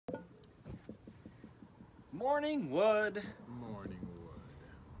Morning Wood. Morning Wood.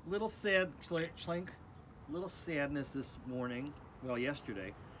 Little little sadness this morning. Well,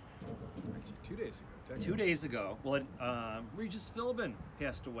 yesterday. Actually, 2 days ago. Technically. 2 days ago. Well, Regis Philbin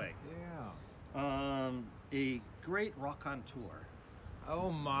passed away. Yeah. A great raconteur.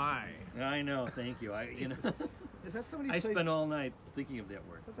 Oh my. I know. Thank you. Is that somebody? I spent all night thinking of that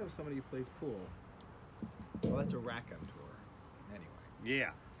word. I thought that was somebody who plays pool. Well, that's a raconteur. Anyway.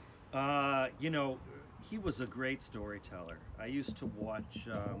 Yeah. He was a great storyteller. I used to watch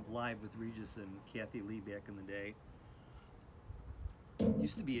Live with Regis and Kathy Lee back in the day.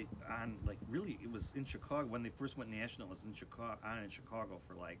 Used to be on, like, really, it was in Chicago. When they first went national, it was in Chicago,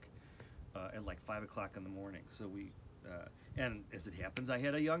 for at like 5 o'clock in the morning. So and as it happens, I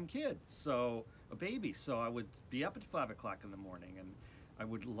had a young kid, a baby. So I would be up at 5 o'clock in the morning, and I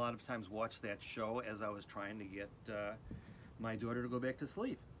would a lot of times watch that show as I was trying to get my daughter to go back to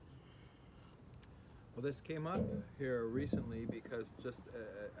sleep. Well, this came up here recently because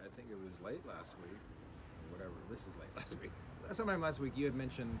I think it was late last week, or whatever. This is late last week. Sometime last week you had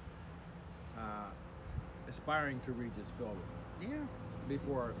mentioned aspiring to Regis Philbin. Yeah.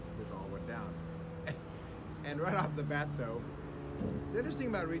 Before this all went down. And right off the bat, though, it's interesting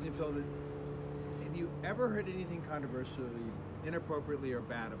about Regis Philbin. Have you ever heard anything controversially, inappropriately, or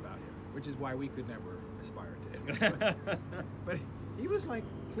bad about him? Which is why we could never aspire to him. But he was like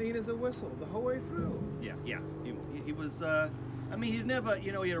clean as a whistle the whole way through. Yeah. He was. I mean, he never. He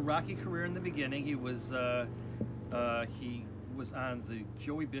had a rocky career in the beginning. He was on the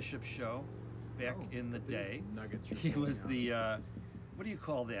Joey Bishop show back in the day. Nuggets. He was the. What do you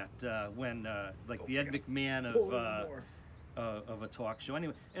call that? When like the Ed McMahon of a talk show.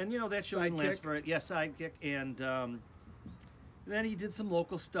 Anyway, and that show didn't last for Sidekick, and then he did some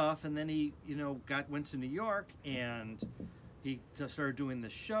local stuff, and then he went to New York, and he started doing the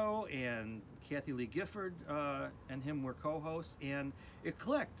show, and Kathy Lee Gifford and him were co-hosts, and it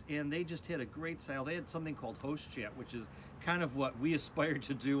clicked, and they just had a great style. They had something called Host Chat, which is kind of what we aspired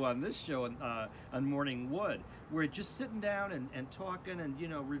to do on this show on Morning Wood. We're just sitting down and talking and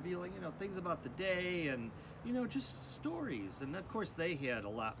revealing things about the day and just stories. And of course they had a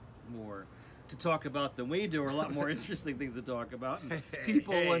lot more to talk about than we do, or a lot more interesting things to talk about, and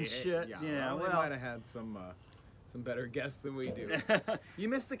people and shit. Yeah, well, they might have had some better guests than we do. You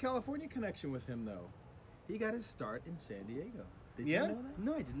missed the California connection with him, though. He got his start in San Diego. Did you know that?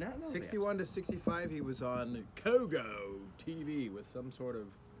 No, I did not know 61 to 65, he was on Kogo TV with some sort of,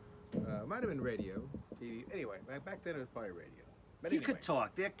 might have been radio, TV. Anyway, back then it was probably radio. But he could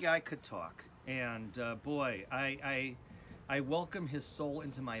talk. That guy could talk. And boy, I welcome his soul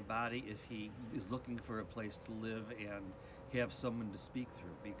into my body if he is looking for a place to live and have someone to speak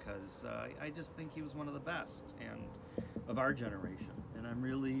through, because I just think he was one of the best and of our generation. And I'm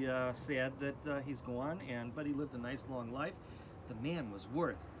really sad that he's gone. But he lived a nice long life. The man was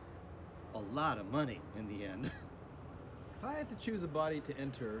worth a lot of money in the end. If I had to choose a body to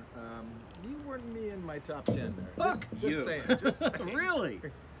enter, you weren't me in my top 10 there. Fuck you. Just saying. Really?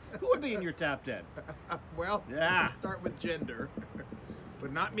 Who would be in your top 10? Well, let's start with gender,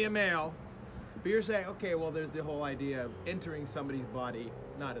 but not me a male. But you're saying, okay, well, there's the whole idea of entering somebody's body,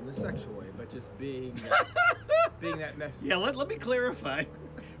 not in the sexual way, but just being that necessary. Yeah, let me clarify.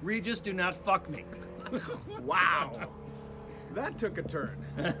 Regis, do not fuck me. Wow. That took a turn.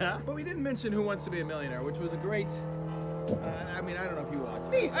 But we didn't mention Who Wants to Be a Millionaire, which was a great... I mean, I don't know if you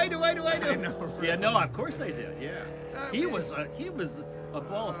watched it. I do. I know, right? Yeah, no, of course I did, yeah. He was a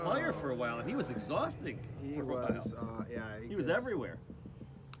ball of fire for a while, and he was exhausting for a while. He was everywhere.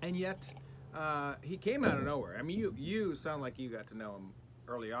 And yet, he came out of nowhere. I mean, you sound like you got to know him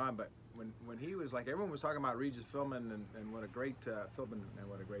early on, but when he was like, everyone was talking about Regis Philbin and what a great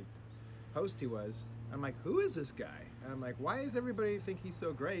host he was. I'm like, who is this guy? And I'm like, why does everybody think he's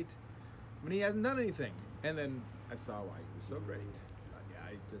so great when he hasn't done anything? And then I saw why he was so great.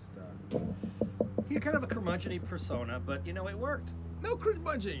 He had kind of a curmudgeon-y persona, but it worked. No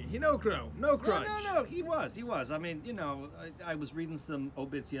curmudgeon, no crunch. No, he was. I mean, I was reading some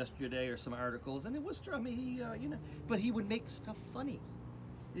obits yesterday or some articles, and it was true. I mean, but he would make stuff funny.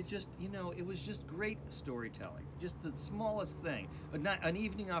 It just, it was just great storytelling. Just the smallest thing. An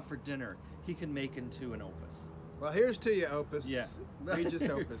evening out for dinner, he can make into an opus. Well, here's to you, Opus. Yeah. Regis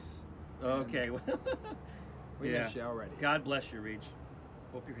Opus. Okay. We miss you already. God bless you, Reg.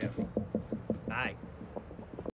 Hope you're happy. Bye.